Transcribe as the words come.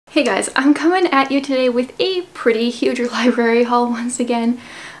Hey guys, I'm coming at you today with a pretty huge library haul once again.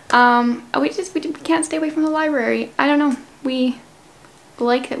 We can't stay away from the library. I don't know. We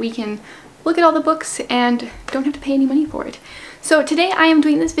like that we can look at all the books and don't have to pay any money for it. So today I am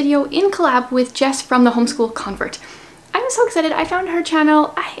doing this video in collab with Jess from the Homeschool Convert. I'm so excited. I found her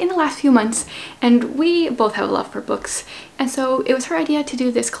channel in the last few months and we both have a love for books, and so it was her idea to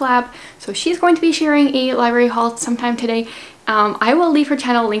do this collab. So she's going to be sharing a library haul sometime today. I will leave her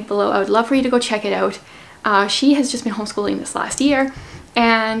channel link below. I would love for you to go check it out. She has just been homeschooling this last year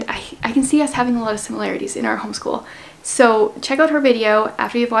and I can see us having a lot of similarities in our homeschool. So check out her video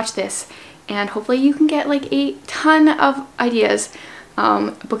after you've watched this and hopefully you can get like a ton of ideas,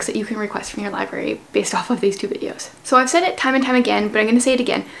 books that you can request from your library based off of these two videos. So I've said it time and time again, but I'm going to say it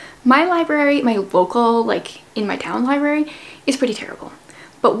again. My library, my local, like in my town library, is pretty terrible.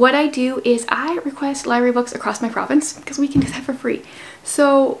 But what I do is I request library books across my province because we can do that for free.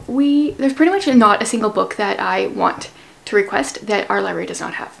 So there's pretty much not a single book that I want to request that our library does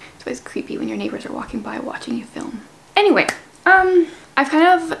not have. It's always creepy when your neighbors are walking by watching you film. Anyway, I've kind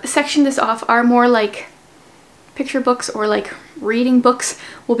of sectioned this off. Our more like picture books or like reading books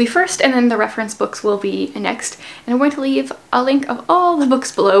will be first, and then the reference books will be next. And I'm going to leave a link of all the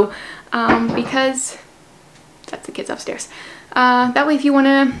books below because that's the kids upstairs. That way if you want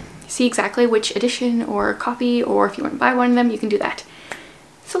to see exactly which edition or copy, or if you want to buy one of them, you can do that.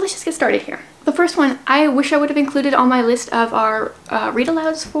 So let's just get started here. The first one I wish I would have included on my list of our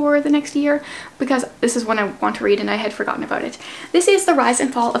read-alouds for the next year, because this is one I want to read and I had forgotten about it. This is The Rise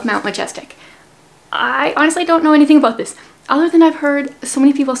and Fall of Mount Majestic. I honestly don't know anything about this, other than I've heard so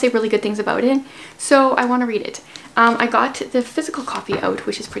many people say really good things about it, so I want to read it. I got the physical copy out,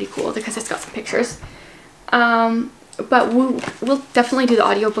 which is pretty cool because it's got some pictures. But we'll definitely do the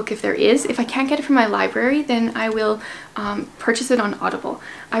audiobook if there is. If I can't get it from my library, then I will purchase it on Audible.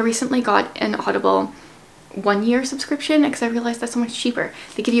 I recently got an Audible 1-year subscription because I realized that's so much cheaper.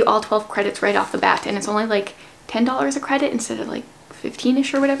 They give you all 12 credits right off the bat and it's only like $10 a credit instead of like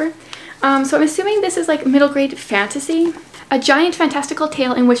 15-ish or whatever. So I'm assuming this is like middle grade fantasy. A giant fantastical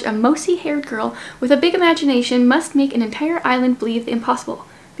tale in which a mousy-haired girl with a big imagination must make an entire island believe the impossible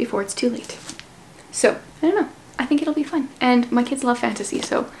before it's too late. So, I don't know. I think it'll be fun. And my kids love fantasy,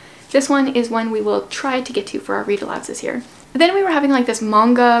 so this one is one we will try to get to for our read-alouds this year. But then we were having like this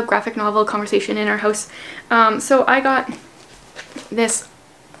manga graphic novel conversation in our house. So I got this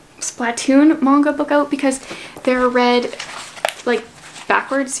Splatoon manga book out because they're read like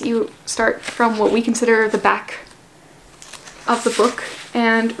backwards. You start from what we consider the back of the book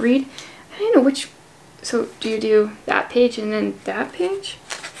and read. I don't know which, so do you do that page and then that page?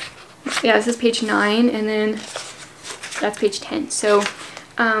 Yeah, this is page 9 and then that's page 10. So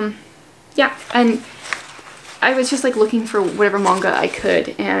yeah, and I was just like looking for whatever manga I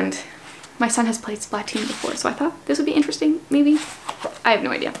could, and my son has played Splatoon before, so I thought this would be interesting, maybe. I have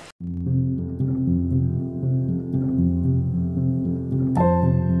no idea.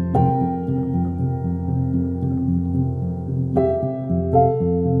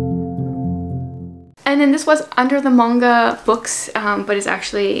 And then this was under the manga books, but it's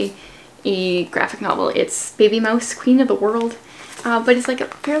actually a graphic novel. It's Baby Mouse, Queen of the World, but it's like a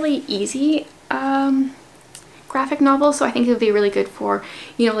fairly easy graphic novel, so I think it would be really good for,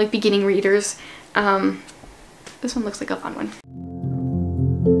 you know, like beginning readers. This one looks like a fun one.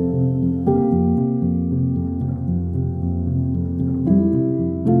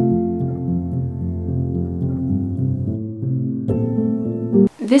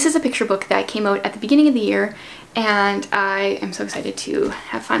 This is a picture book that came out at the beginning of the year and I am so excited to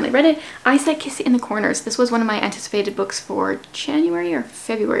have finally read it. I Said Kiss in the Corners. This was one of my anticipated books for January or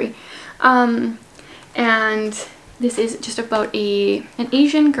February. And this is just about an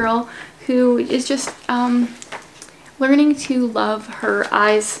Asian girl who is just learning to love her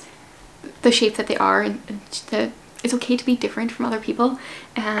eyes, the shape that they are, and that it's okay to be different from other people,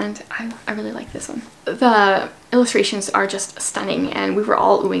 and I really like this one. The illustrations are just stunning and we were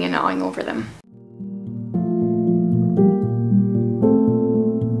all oohing and awing over them.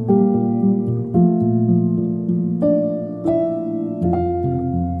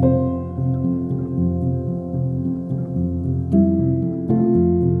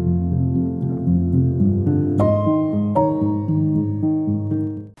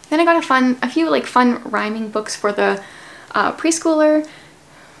 Then I got a few like fun rhyming books for the preschooler.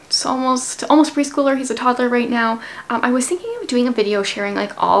 It's almost preschooler. He's a toddler right now. I was thinking of doing a video sharing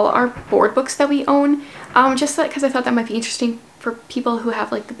like all our board books that we own, just because I thought that might be interesting for people who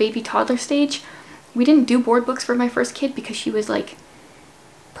have like the baby toddler stage. We didn't do board books for my first kid because she was like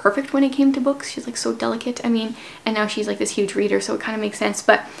perfect when it came to books. She's like so delicate. I mean, and now she's like this huge reader, so it kind of makes sense.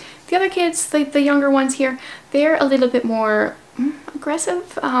 But the other kids, like the younger ones here, they're a little bit more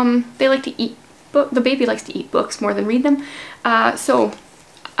aggressive. They like to eat the baby likes to eat books more than read them.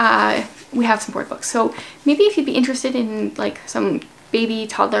 We have some board books. So maybe if you'd be interested in like some baby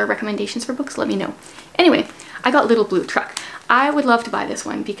toddler recommendations for books, let me know. Anyway, I got Little Blue Truck. I would love to buy this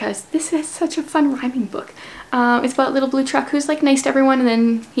one because this is such a fun rhyming book. It's about Little Blue Truck who's like nice to everyone, and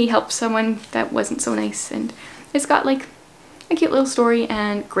then he helps someone that wasn't so nice, and it's got like a cute little story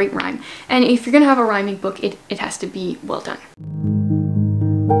and great rhyme. And if you're gonna have a rhyming book, it has to be well done.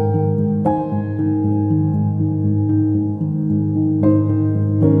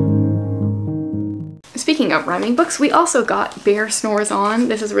 Speaking of rhyming books, we also got Bear Snores On.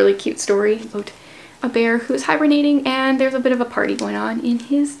 This is a really cute story about a bear who's hibernating, and there's a bit of a party going on in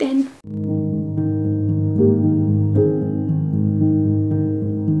his den.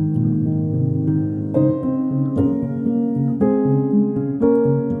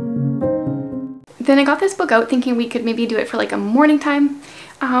 Then I got this book out thinking we could maybe do it for like a morning time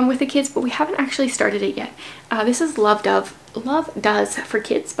with the kids, but we haven't actually started it yet. This is Love Does for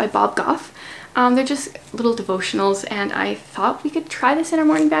Kids by Bob Goff. They're just little devotionals, and I thought we could try this in our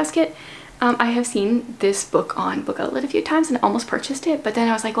morning basket. I have seen this book on Book Outlet a few times and almost purchased it, but then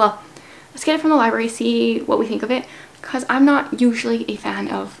I was like, well, let's get it from the library, see what we think of it, because I'm not usually a fan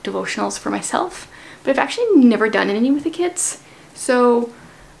of devotionals for myself, but I've actually never done any with the kids, so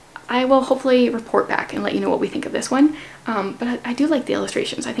I will hopefully report back and let you know what we think of this one. But I do like the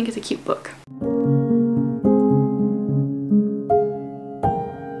illustrations. I think it's a cute book.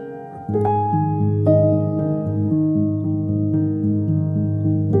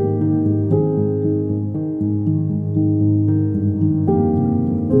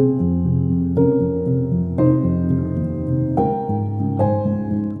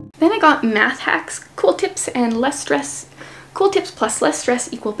 Then I got Math Hacks, Cool Tips and Less Stress. Cool tips plus less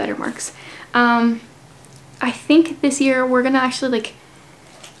stress equal better marks. I think this year we're gonna actually like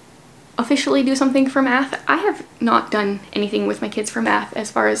officially do something for math. I have not done anything with my kids for math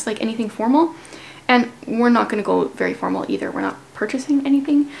as far as like anything formal, and we're not gonna go very formal either. We're not purchasing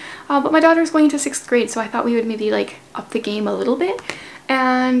anything, but my daughter's going to 6th grade, so I thought we would maybe like up the game a little bit.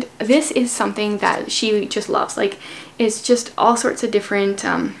 And this is something that she just loves. Like, it's just all sorts of different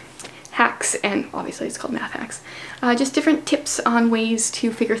hacks, and obviously it's called Math Hacks. Just different tips on ways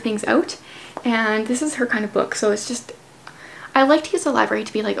to figure things out, and this is her kind of book, so it's just, I like to use the library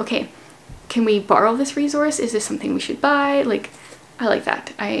to be like, okay, can we borrow this resource? Is this something we should buy? Like, I like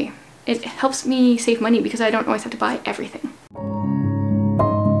that. It helps me save money because I don't always have to buy everything.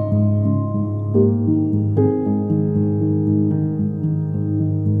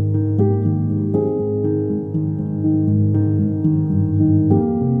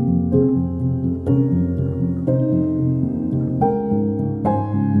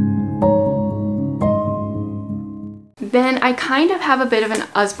 Then I kind of have a bit of an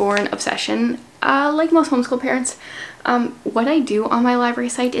Usborne obsession, like most homeschool parents. What I do on my library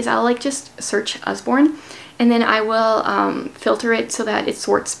site is I'll like just search Usborne, and then I will filter it so that it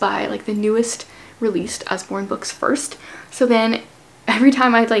sorts by like the newest released Usborne books first. So then every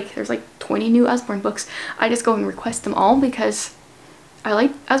time there's like 20 new Usborne books, I just go and request them all because I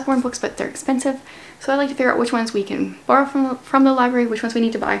like Usborne books, but they're expensive. So I like to figure out which ones we can borrow from the library, which ones we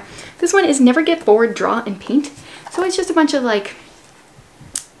need to buy. This one is Never Get Bored, Draw and Paint. So it's just a bunch of like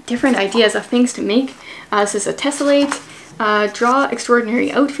different ideas of things to make. This is a tessellate, draw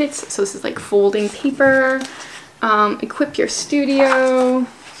extraordinary outfits. So this is like folding paper, equip your studio.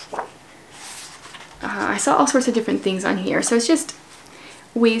 I saw all sorts of different things on here. So it's just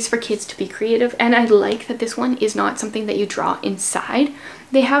ways for kids to be creative, and I like that this one is not something that you draw inside.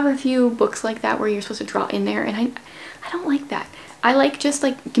 They have a few books like that where you're supposed to draw in there, and I don't like that. I like just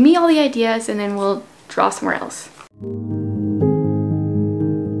like, give me all the ideas and then we'll draw somewhere else.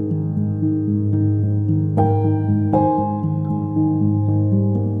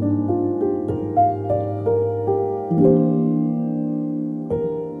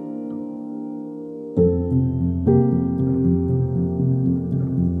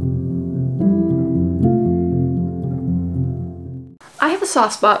 I have a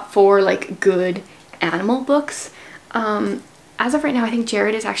soft spot for like good animal books. As of right now, I think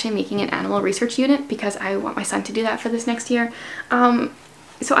Jared is actually making an animal research unit because I want my son to do that for this next year.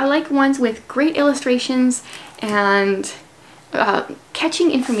 So I like ones with great illustrations and catching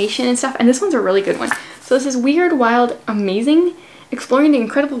information and stuff, and this one's a really good one. So this is Weird, Wild, Amazing, Exploring the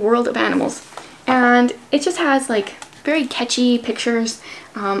Incredible World of Animals. And it just has like very catchy pictures.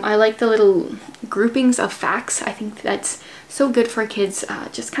 I like the little groupings of facts. I think that's so good for kids.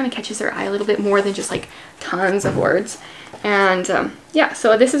 Just kind of catches their eye a little bit more than just like tons of words. And yeah,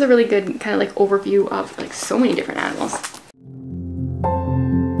 so this is a really good kind of like overview of like so many different animals.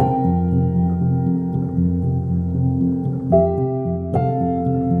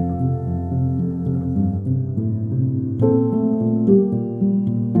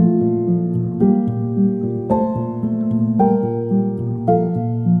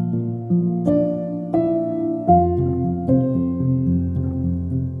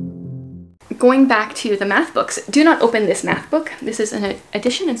 Going back to the math books, do not open this math book. This is an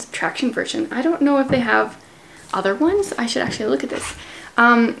addition and subtraction version. I don't know if they have other ones. I should actually look at this.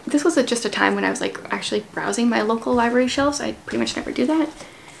 This was just a time when I was like actually browsing my local library shelves. I pretty much never do that.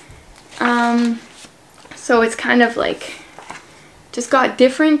 So it's kind of like just got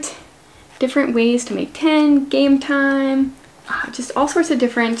different ways to make 10, game time, just all sorts of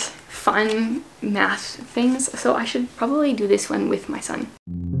different fun math things. So I should probably do this one with my son.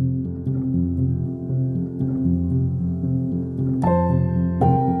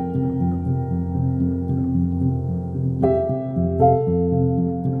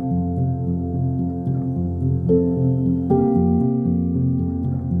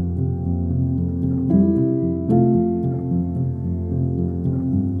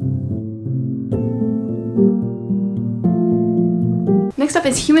 Next up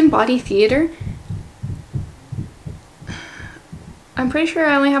is Human Body Theater. I'm pretty sure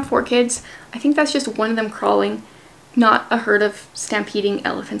I only have 4 kids. I think that's just one of them crawling, not a herd of stampeding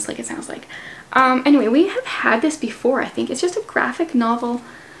elephants like it sounds like. Anyway, we have had this before, I think. It's just a graphic novel.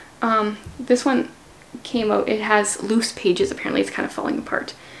 This one came out, it has loose pages, apparently it's kind of falling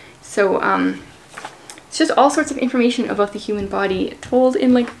apart. So it's just all sorts of information about the human body told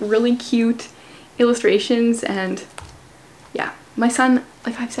in like really cute illustrations. And yeah, my son,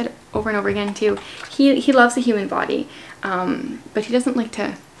 like I've said over and over again too, he loves the human body, but he doesn't like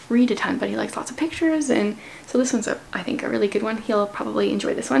to read a ton, but he likes lots of pictures, and so this one's I think a really good one. He'll probably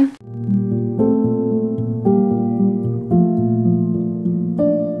enjoy this one.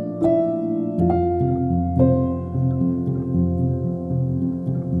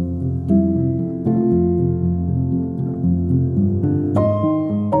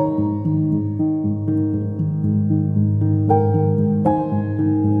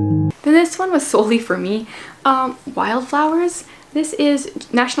 This one was solely for me. Wildflowers. This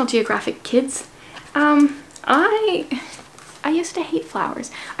is National Geographic Kids. I used to hate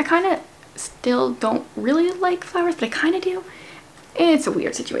flowers. I kind of still don't really like flowers, but I kind of do. It's a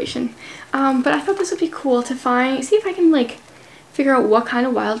weird situation. But I thought this would be cool to see if I can like figure out what kind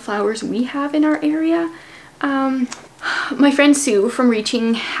of wildflowers we have in our area. My friend Sue from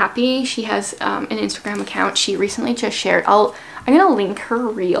Reaching Happy, she has an Instagram account. She recently just shared, I'm gonna link her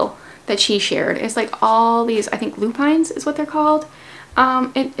reel that she shared. It's like all these, I think lupines is what they're called.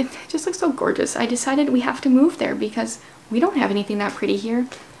 It just looks so gorgeous. I decided we have to move there because we don't have anything that pretty here.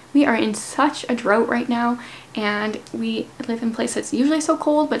 We are in such a drought right now, and we live in a place that's usually so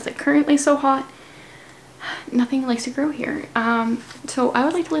cold, but it's like currently so hot. Nothing likes to grow here. So I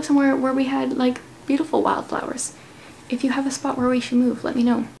would like to live somewhere where we had like beautiful wildflowers. If you have a spot where we should move, let me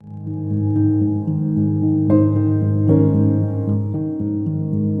know.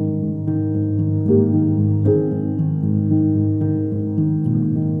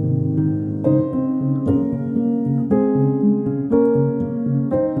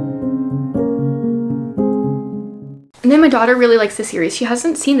 And then my daughter really likes the series. She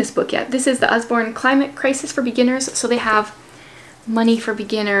hasn't seen this book yet. This is the Usborne Climate Crisis for Beginners. So they have money for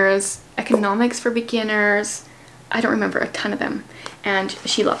beginners, economics for beginners. I don't remember a ton of them. And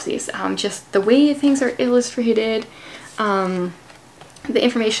she loves these. Just the way things are illustrated. The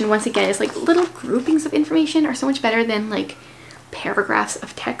information, once again, is like little groupings of information are so much better than like paragraphs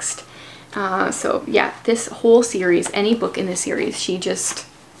of text. So yeah, this whole series, any book in this series, she just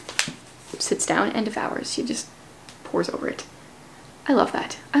sits down and devours. She just pours over it. I love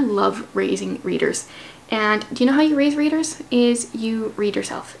that. I love raising readers. And do you know how you raise readers? Is you read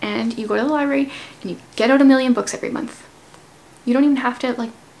yourself, and you go to the library and you get out 1 million books every month. You don't even have to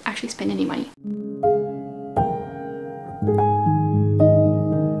like actually spend any money.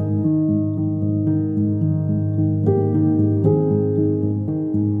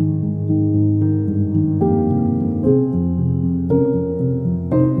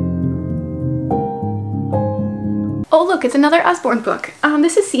 Oh look, it's another Usborne book.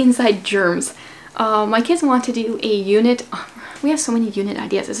 This is See Inside Germs. My kids want to do a unit, we have so many unit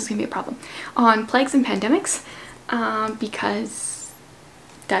ideas, this is going to be a problem, on plagues and pandemics, because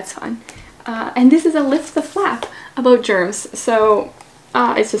that's fun. And this is a Lift the Flap. about germs. So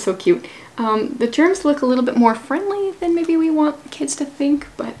it's just so cute. The germs look a little bit more friendly than maybe we want kids to think,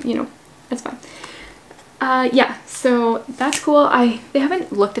 but you know, that's fine. Yeah, so that's cool. They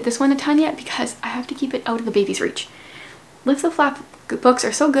haven't looked at this one a ton yet because I have to keep it out of the baby's reach. Lift the Flap books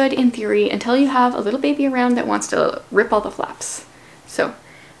are so good in theory until you have a little baby around that wants to rip all the flaps. So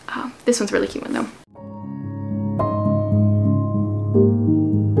this one's a really cute one though.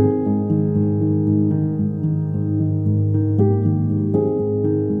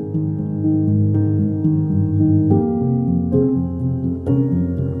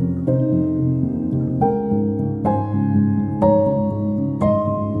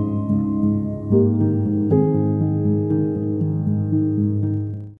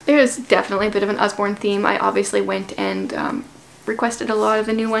 There's definitely a bit of an Usborne theme. I obviously went and requested a lot of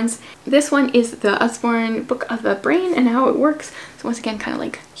the new ones. This one is the Usborne Book of the Brain and How It Works. So once again, kind of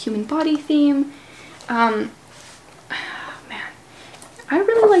like human body theme. Man, I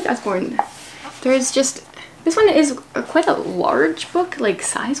really like Usborne. There's just, this one is quite a large book, like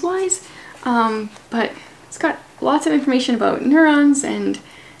size-wise, but it's got lots of information about neurons and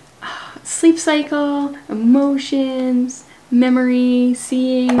sleep cycle, emotions, memory,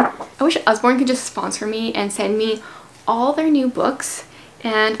 seeing. I wish Usborne could just sponsor me and send me all their new books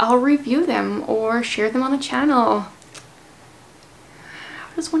and I'll review them or share them on the channel. How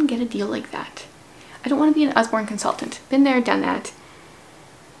does one get a deal like that? I don't want to be an Usborne consultant. Been there, done that.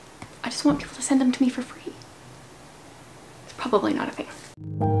 I just want people to send them to me for free. It's probably not a thing.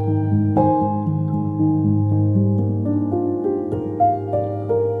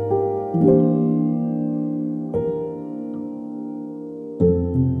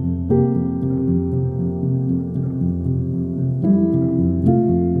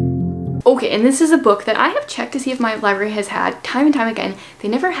 Okay, and this is a book that I have checked to see if my library has had time and time again. They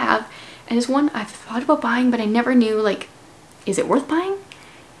never have, and it's one I've thought about buying, but I never knew, like, is it worth buying?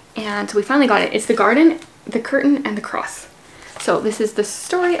 And so we finally got it. It's The Garden, the Curtain, and the Cross. So this is the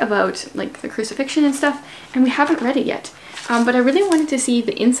story about, like, the crucifixion and stuff, and we haven't read it yet. But I really wanted to see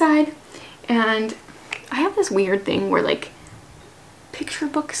the inside, and I have this weird thing where, like, picture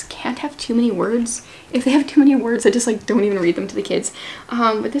books can't have too many words. If they have too many words, I just like don't even read them to the kids.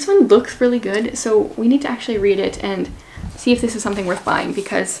 But this one looks really good, so we need to actually read it and see if this is something worth buying,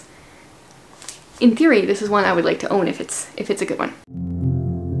 because in theory this is one I would like to own if it's a good one.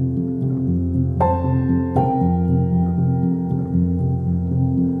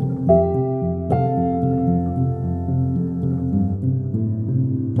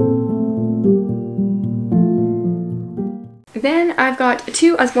 Then I've got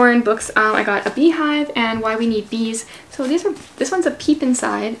two Usborne books. I got A Beehive and Why We Need Bees. So this one's a peep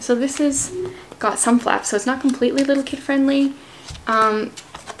inside. So this is got some flaps, so it's not completely little kid friendly.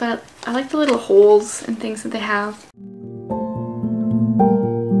 But I like the little holes and things that they have.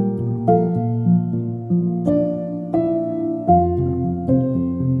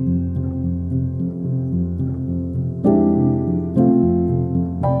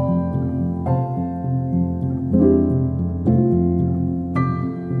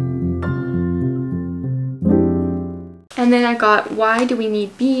 And then I got Why Do We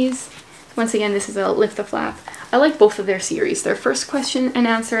Need Bees? Once again, this is a Lift the Flap. I like both of their series, their first question and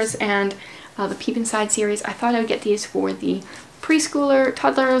answers and the Peep Inside series. I thought I would get these for the preschooler,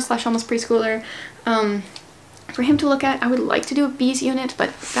 toddler / almost preschooler. For him to look at. I would like to do a bees unit,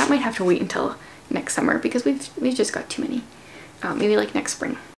 but that might have to wait until next summer because we've just got too many. Maybe like next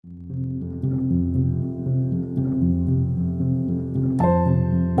spring.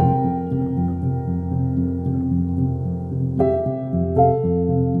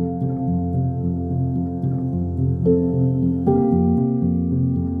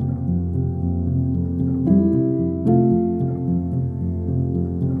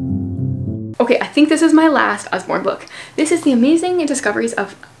 Okay, I think this is my last Usborne book. This is The Amazing Discoveries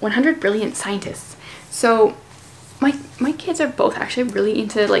of 100 Brilliant Scientists. So my kids are both actually really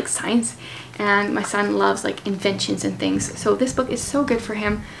into like science, and my son loves like inventions and things. So this book is so good for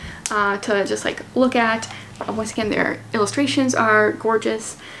him to just like look at. Once again, their illustrations are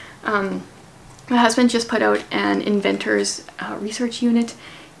gorgeous. My husband just put out an inventors research unit,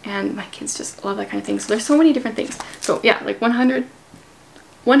 and my kids just love that kind of thing. So there's so many different things. So yeah, like 100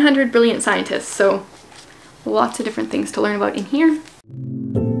 Brilliant Scientists, so lots of different things to learn about in here.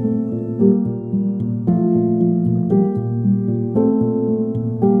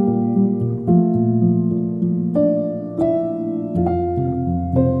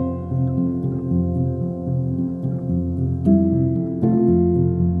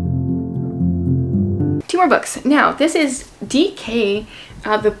 Two more books. Now, this is DK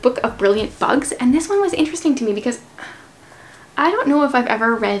the Book of Brilliant Bugs, and this one was interesting to me because I don't know if I've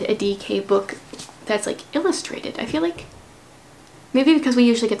ever read a DK book that's like illustrated. I feel like maybe because we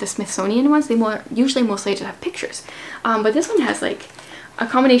usually get the Smithsonian ones, they usually mostly just have pictures. But this one has like a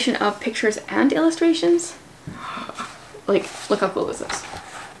combination of pictures and illustrations. Like, look how cool this is.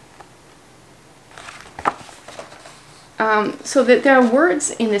 So the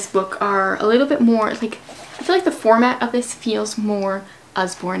words in this book are a little bit more, like, I feel like the format of this feels more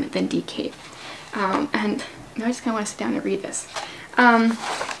Usborne than DK. And now I just kind of want to sit down and read this.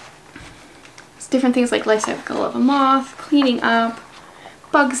 It's different things like life cycle of a moth, cleaning up,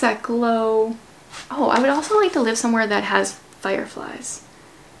 bugs that glow. Oh, I would also like to live somewhere that has fireflies.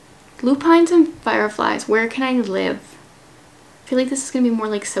 Lupines and fireflies, where can I live? I feel like this is going to be more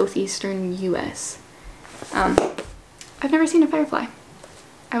like southeastern US. I've never seen a firefly.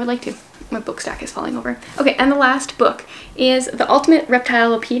 I would like to. My book stack is falling over. Okay, and the last book is The Ultimate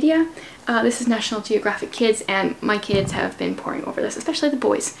Reptilopedia. This is National Geographic Kids, and my kids have been poring over this, especially the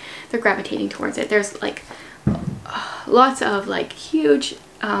boys. They're gravitating towards it. There's like lots of like huge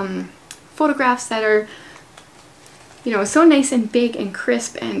photographs that are, you know, so nice and big and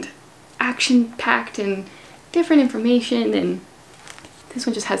crisp and action-packed and different information, and this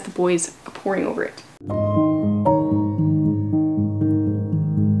one just has the boys poring over it.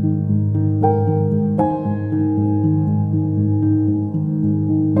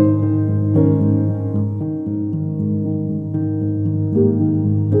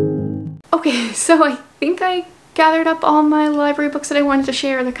 Okay, so I think I gathered up all my library books that I wanted to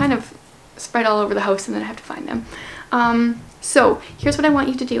share. They're kind of spread all over the house and then I have to find them. So here's what I want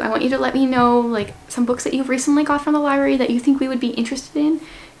you to do. I want you to let me know like some books that you've recently got from the library that you think we would be interested in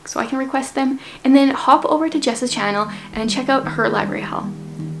so I can request them, and then hop over to Jess's channel and check out her library haul.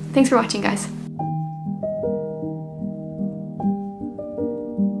 Thanks for watching, guys.